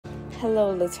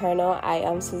Hello, Laterno. I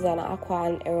am Susuana Acquah,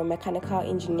 an Aero-Mechanical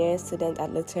Engineering student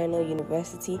at Laterno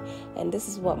University, and this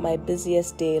is what my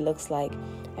busiest day looks like.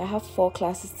 I have 4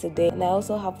 classes today, and I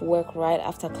also have work right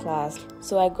after class.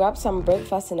 So I grab some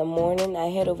breakfast in the morning.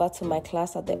 I head over to my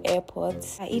class at the airport.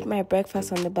 I eat my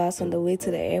breakfast on the bus on the way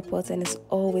to the airport, and it's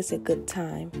always a good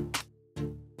time.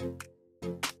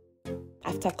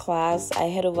 After class, I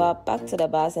head over back to the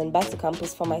bus and back to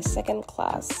campus for my second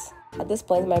class. At this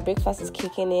point, my breakfast is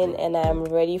kicking in and I am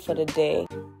ready for the day.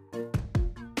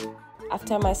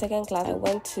 After my second class, I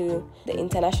went to the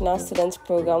International Students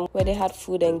Program where they had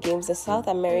food and games. The South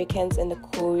Americans and the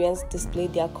Koreans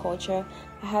displayed their culture.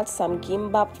 I had some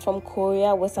gimbap from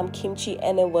Korea with some kimchi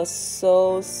and it was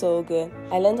so good.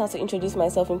 I learned how to introduce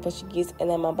myself in Portuguese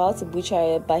and I'm about to butcher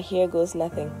it, but here goes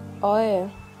nothing. Oi,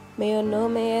 meu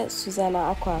nome é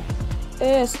Susuana Acquah.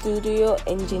 Eu estudio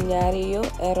Engenharia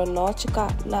Aeronáutica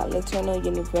at Laterno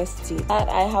University.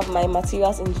 I have my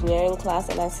Materials Engineering class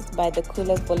and I sit by the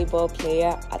coolest volleyball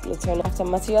player at Laterno. After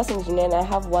Materials Engineering, I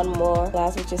have one more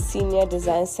class which is Senior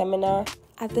Design Seminar.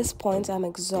 At this point, I'm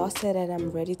exhausted and I'm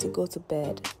ready to go to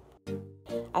bed.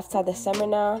 After the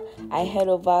seminar, I head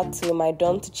over to my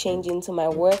dorm to change into my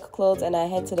work clothes and I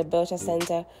head to the Belcher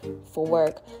Center for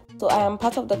work. So I am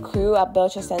part of the crew at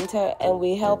Belcher Center and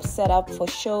we help set up for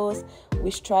shows.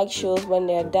 We strike shows when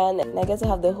they're done and I get to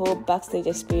have the whole backstage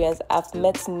experience. I've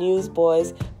met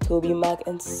Newsboys, Toby Mac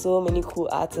and so many cool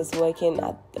artists working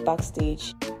at the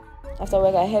backstage. After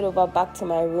work, I head over back to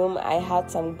my room. I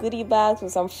had some goodie bags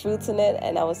with some fruits in it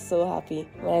and I was so happy.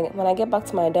 When I get back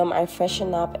to my dorm, I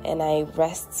freshen up and I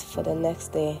rest for the next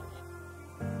day.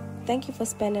 Thank you for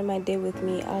spending my day with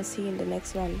me. I'll see you in the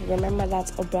next one. Remember that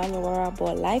Obranawara,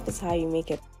 but life is how you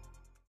make it.